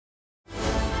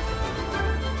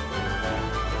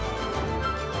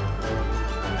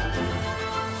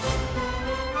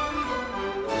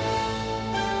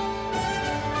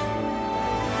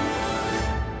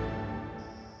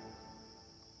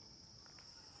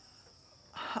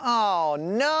Oh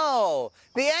no,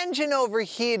 the engine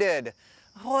overheated.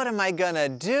 What am I gonna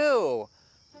do?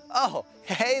 Oh,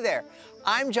 hey there.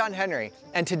 I'm John Henri,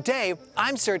 and today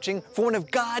I'm searching for one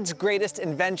of God's greatest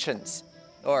inventions.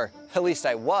 Or at least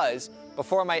I was,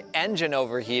 before my engine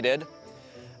overheated.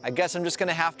 I guess I'm just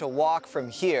gonna have to walk from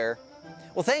here.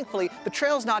 Well, thankfully, the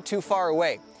trail's not too far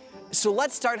away. So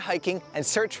let's start hiking and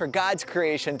search for God's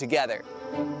creation together.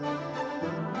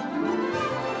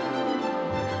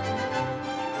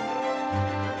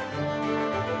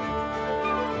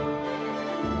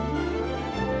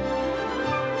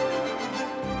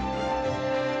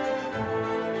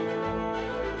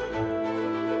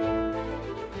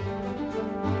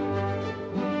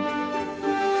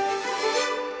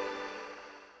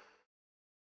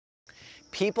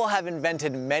 People have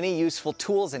invented many useful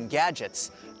tools and gadgets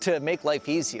to make life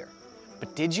easier.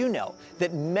 But did you know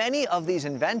that many of these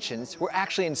inventions were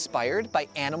actually inspired by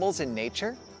animals in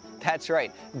nature? That's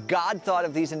right, God thought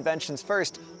of these inventions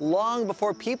first, long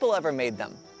before people ever made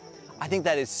them. I think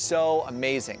that is so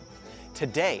amazing.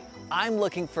 Today, I'm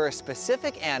looking for a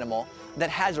specific animal that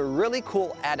has a really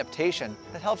cool adaptation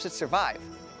that helps it survive.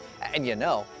 And you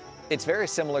know, it's very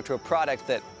similar to a product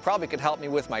that probably could help me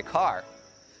with my car.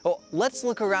 Well, let's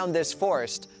look around this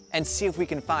forest and see if we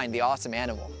can find the awesome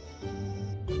animal.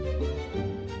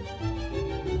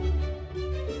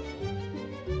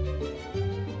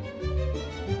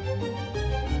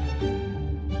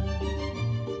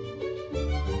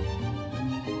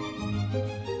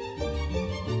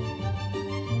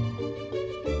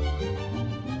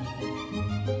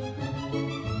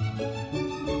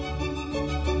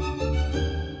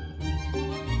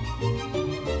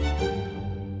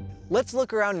 Let's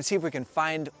look around and see if we can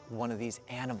find one of these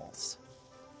animals.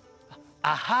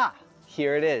 Aha!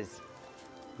 Here it is,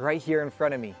 right here in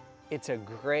front of me. It's a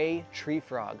gray tree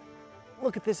frog.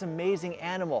 Look at this amazing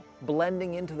animal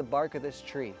blending into the bark of this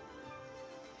tree.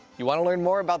 You want to learn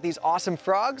more about these awesome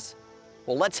frogs?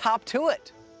 Well, let's hop to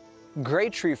it. Gray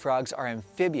tree frogs are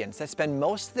amphibians that spend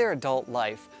most of their adult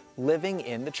life living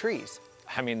in the trees.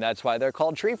 I mean, that's why they're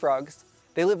called tree frogs.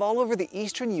 They live all over the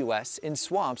eastern US in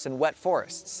swamps and wet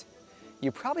forests.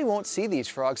 You probably won't see these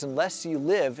frogs unless you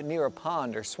live near a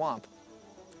pond or swamp.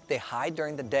 They hide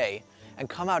during the day and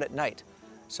come out at night,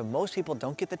 so most people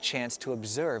don't get the chance to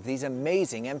observe these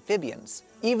amazing amphibians.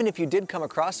 Even if you did come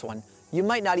across one, you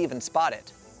might not even spot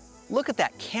it. Look at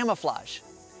that camouflage.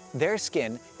 Their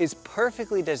skin is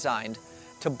perfectly designed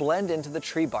to blend into the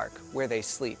tree bark where they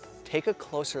sleep. Take a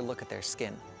closer look at their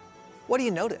skin. What do you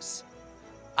notice?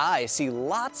 I see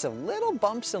lots of little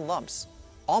bumps and lumps,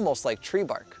 almost like tree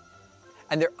bark.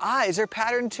 And their eyes are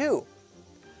patterned too.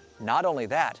 Not only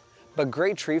that, but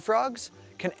gray tree frogs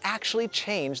can actually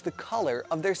change the color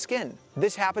of their skin.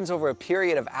 This happens over a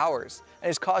period of hours and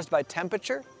is caused by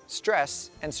temperature, stress,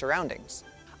 and surroundings.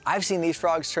 I've seen these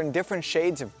frogs turn different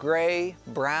shades of gray,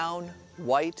 brown,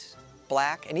 white,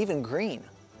 black, and even green.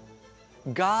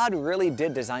 God really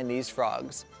did design these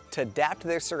frogs to adapt to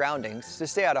their surroundings to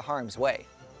stay out of harm's way.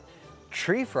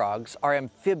 Tree frogs are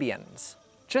amphibians,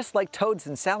 just like toads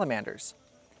and salamanders.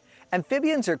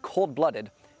 Amphibians are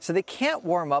cold-blooded, so they can't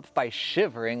warm up by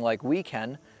shivering like we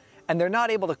can, and they're not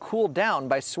able to cool down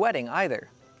by sweating either.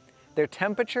 Their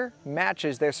temperature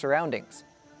matches their surroundings.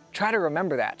 Try to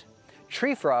remember that.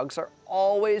 Tree frogs are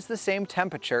always the same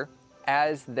temperature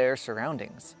as their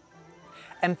surroundings.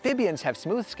 Amphibians have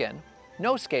smooth skin,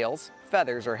 no scales,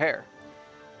 feathers, or hair.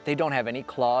 They don't have any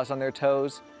claws on their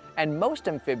toes, and most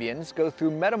amphibians go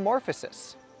through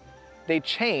metamorphosis. They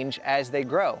change as they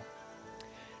grow.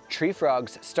 Tree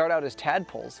frogs start out as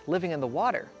tadpoles living in the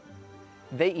water.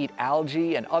 They eat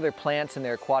algae and other plants in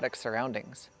their aquatic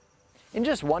surroundings. In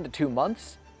just 1 to 2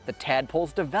 months, the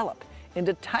tadpoles develop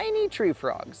into tiny tree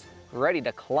frogs, ready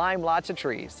to climb lots of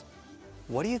trees.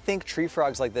 What do you think tree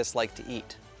frogs like this like to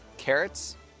eat?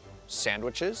 Carrots?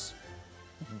 Sandwiches?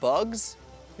 Bugs?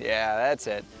 Yeah, that's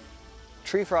it.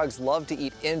 Tree frogs love to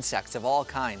eat insects of all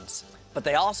kinds, but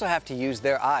they also have to use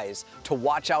their eyes to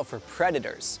watch out for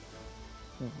predators.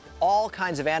 All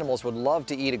kinds of animals would love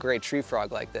to eat a gray tree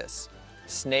frog like this.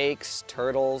 Snakes,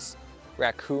 turtles,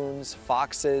 raccoons,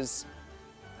 foxes,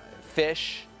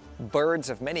 fish,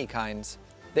 birds of many kinds.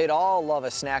 They'd all love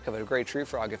a snack of a gray tree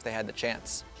frog if they had the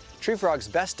chance. Tree frogs'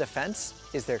 best defense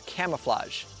is their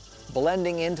camouflage.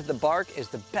 Blending into the bark is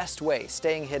the best way,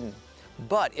 staying hidden.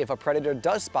 But if a predator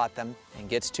does spot them and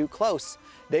gets too close,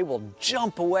 they will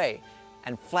jump away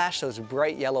and flash those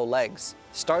bright yellow legs,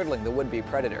 startling the would-be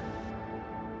predator.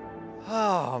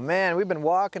 Oh man, we've been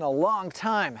walking a long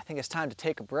time. I think it's time to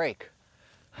take a break.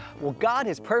 Well, God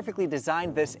has perfectly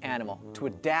designed this animal to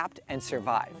adapt and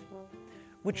survive.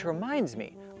 Which reminds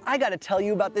me, I gotta tell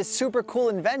you about this super cool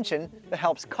invention that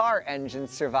helps car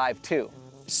engines survive too.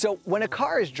 So when a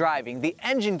car is driving, the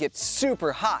engine gets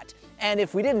super hot, and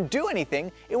if we didn't do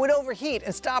anything, it would overheat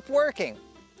and stop working.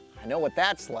 I know what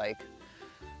that's like.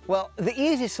 Well, the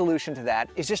easy solution to that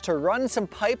is just to run some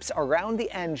pipes around the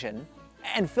engine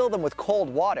and fill them with cold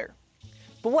water.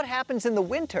 But what happens in the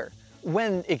winter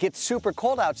when it gets super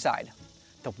cold outside?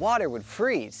 The water would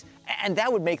freeze, and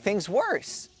that would make things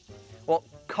worse. Well,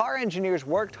 car engineers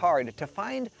worked hard to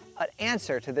find an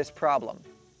answer to this problem.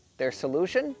 Their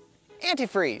solution?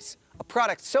 Antifreeze, a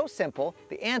product so simple,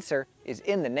 the answer is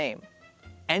in the name.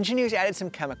 Engineers added some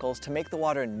chemicals to make the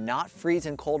water not freeze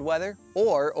in cold weather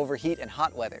or overheat in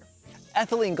hot weather.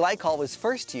 Ethylene glycol was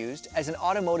first used as an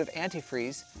automotive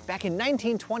antifreeze back in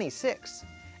 1926,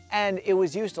 and it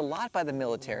was used a lot by the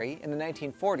military in the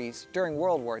 1940s during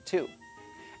World War II.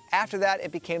 After that,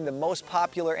 it became the most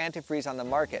popular antifreeze on the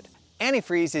market.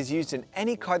 Antifreeze is used in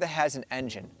any car that has an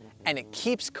engine, and it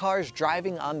keeps cars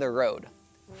driving on the road.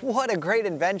 What a great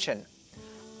invention!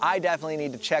 I definitely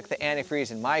need to check the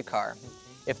antifreeze in my car.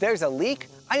 If there's a leak,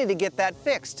 I need to get that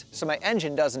fixed so my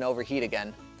engine doesn't overheat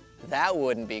again. That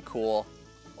wouldn't be cool.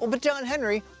 Oh, but John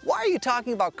Henri, why are you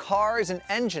talking about cars and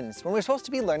engines when we're supposed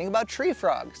to be learning about tree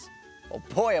frogs? Well,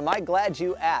 boy, am I glad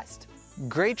you asked.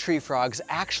 Great tree frogs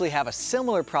actually have a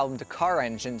similar problem to car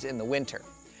engines in the winter.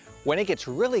 When it gets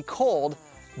really cold,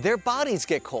 their bodies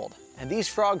get cold, and these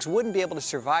frogs wouldn't be able to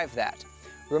survive that.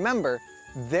 Remember,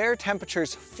 their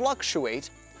temperatures fluctuate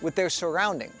with their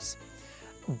surroundings.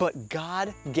 But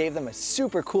God gave them a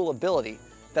super cool ability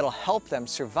that'll help them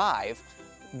survive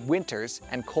winters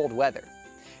and cold weather.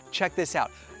 Check this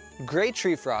out. Great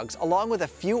tree frogs, along with a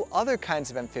few other kinds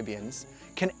of amphibians,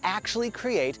 can actually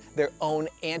create their own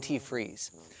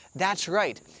antifreeze. That's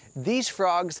right. These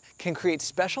frogs can create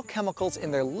special chemicals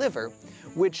in their liver,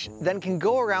 which then can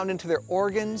go around into their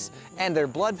organs and their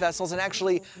blood vessels and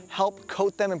actually help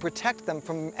coat them and protect them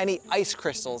from any ice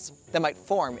crystals that might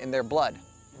form in their blood.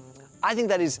 I think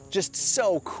that is just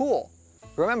so cool.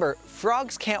 Remember,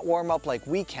 frogs can't warm up like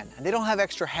we can, and they don't have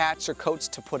extra hats or coats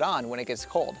to put on when it gets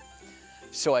cold.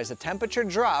 So as the temperature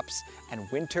drops and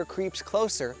winter creeps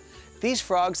closer, these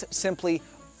frogs simply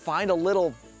find a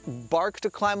little bark to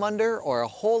climb under or a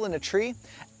hole in a tree,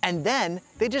 and then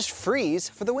they just freeze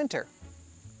for the winter.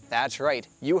 That's right,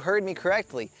 you heard me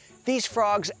correctly. These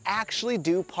frogs actually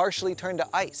do partially turn to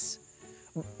ice.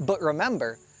 But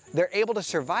remember, they're able to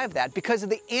survive that because of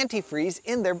the antifreeze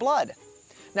in their blood.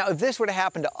 Now, if this were to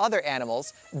happen to other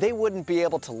animals, they wouldn't be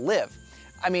able to live.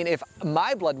 I mean, if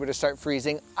my blood were to start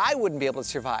freezing, I wouldn't be able to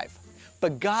survive.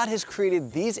 But God has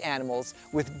created these animals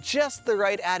with just the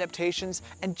right adaptations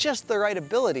and just the right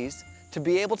abilities to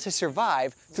be able to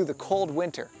survive through the cold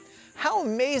winter. How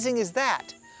amazing is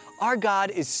that? Our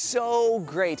God is so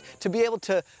great to be able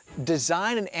to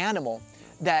design an animal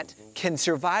that can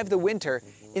survive the winter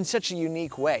in such a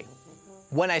unique way.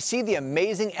 When I see the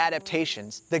amazing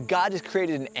adaptations that God has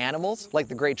created in animals, like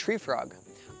the great tree frog,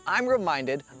 I'm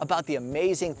reminded about the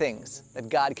amazing things that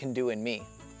God can do in me.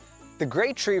 The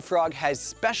great tree frog has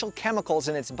special chemicals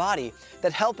in its body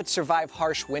that help it survive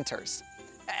harsh winters.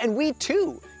 And we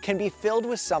too can be filled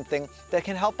with something that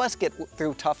can help us get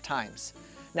through tough times.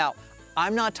 Now,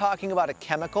 I'm not talking about a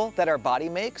chemical that our body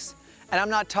makes, and I'm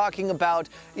not talking about,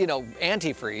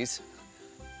 antifreeze.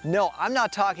 No, I'm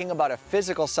not talking about a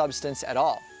physical substance at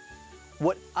all.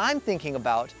 What I'm thinking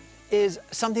about is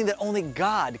something that only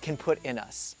God can put in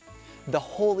us, the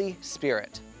Holy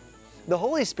Spirit. The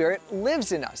Holy Spirit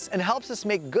lives in us and helps us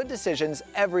make good decisions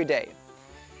every day.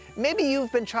 Maybe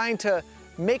you've been trying to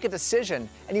make a decision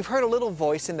and you've heard a little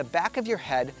voice in the back of your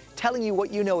head telling you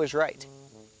what you know is right.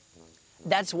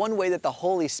 That's one way that the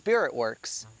Holy Spirit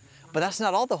works, but that's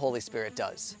not all the Holy Spirit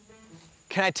does.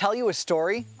 Can I tell you a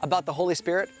story about the Holy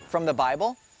Spirit from the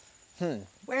Bible?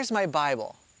 Where's my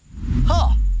Bible?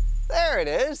 There it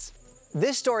is.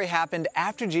 This story happened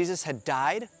after Jesus had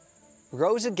died,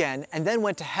 rose again, and then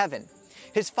went to heaven.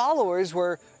 His followers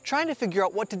were trying to figure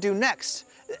out what to do next.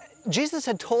 Jesus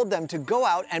had told them to go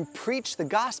out and preach the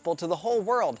gospel to the whole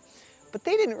world, but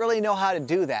they didn't really know how to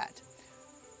do that.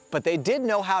 But they did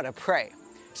know how to pray.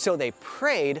 So they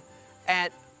prayed,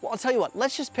 and well, I'll tell you what,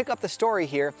 let's just pick up the story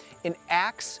here in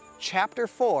Acts chapter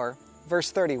 4,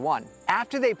 verse 31.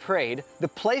 After they prayed, the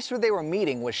place where they were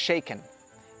meeting was shaken.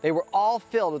 They were all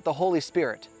filled with the Holy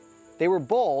Spirit. They were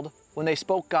bold when they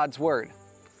spoke God's word.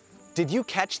 Did you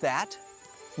catch that?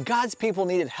 God's people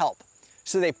needed help.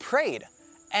 So they prayed,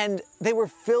 and they were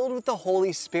filled with the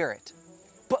Holy Spirit.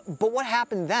 But what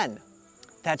happened then?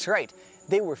 That's right,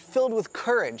 they were filled with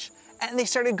courage, and they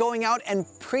started going out and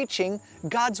preaching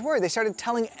God's word. They started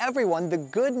telling everyone the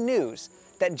good news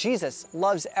that Jesus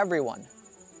loves everyone.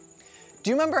 Do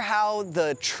you remember how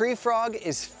the tree frog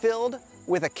is filled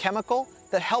with a chemical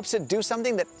that helps it do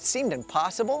something that seemed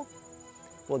impossible?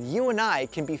 Well, you and I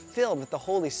can be filled with the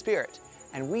Holy Spirit,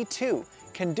 and we too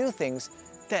can do things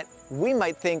that we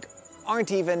might think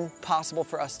aren't even possible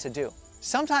for us to do.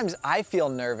 Sometimes I feel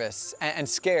nervous and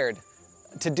scared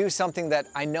to do something that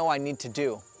I know I need to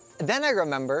do. Then I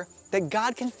remember that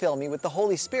God can fill me with the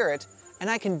Holy Spirit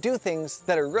and I can do things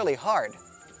that are really hard.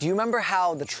 Do you remember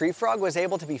how the tree frog was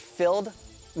able to be filled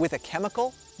with a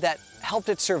chemical that helped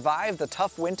it survive the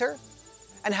tough winter?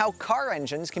 And how car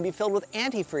engines can be filled with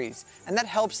antifreeze, and that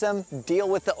helps them deal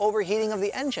with the overheating of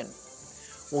the engine.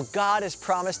 Well, God has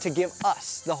promised to give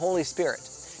us the Holy Spirit,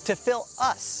 to fill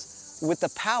us with the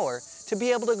power to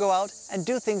be able to go out and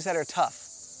do things that are tough.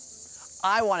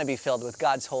 I want to be filled with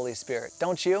God's Holy Spirit,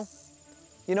 don't you?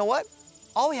 You know what?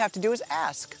 All we have to do is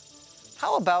ask.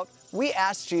 How about we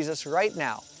ask Jesus right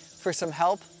now for some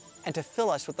help and to fill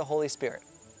us with the Holy Spirit?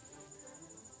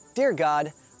 Dear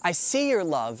God, I see your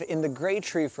love in the gray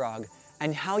tree frog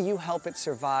and how you help it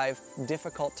survive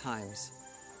difficult times.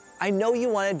 I know you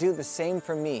want to do the same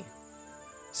for me.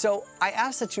 So I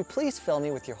ask that you please fill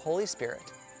me with your Holy Spirit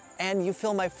and you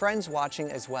fill my friends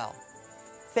watching as well.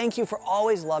 Thank you for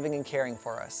always loving and caring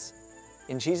for us.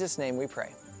 In Jesus' name we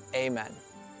pray. Amen.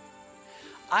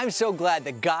 I'm so glad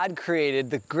that God created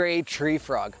the gray tree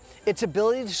frog. Its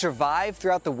ability to survive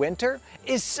throughout the winter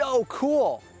is so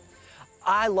cool.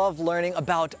 I love learning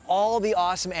about all the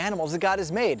awesome animals that God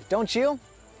has made, don't you?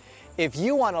 If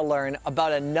you want to learn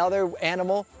about another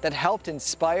animal that helped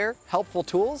inspire helpful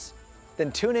tools,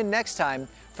 then tune in next time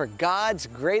for God's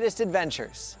greatest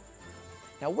adventures.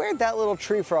 Now, where'd that little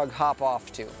tree frog hop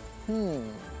off to?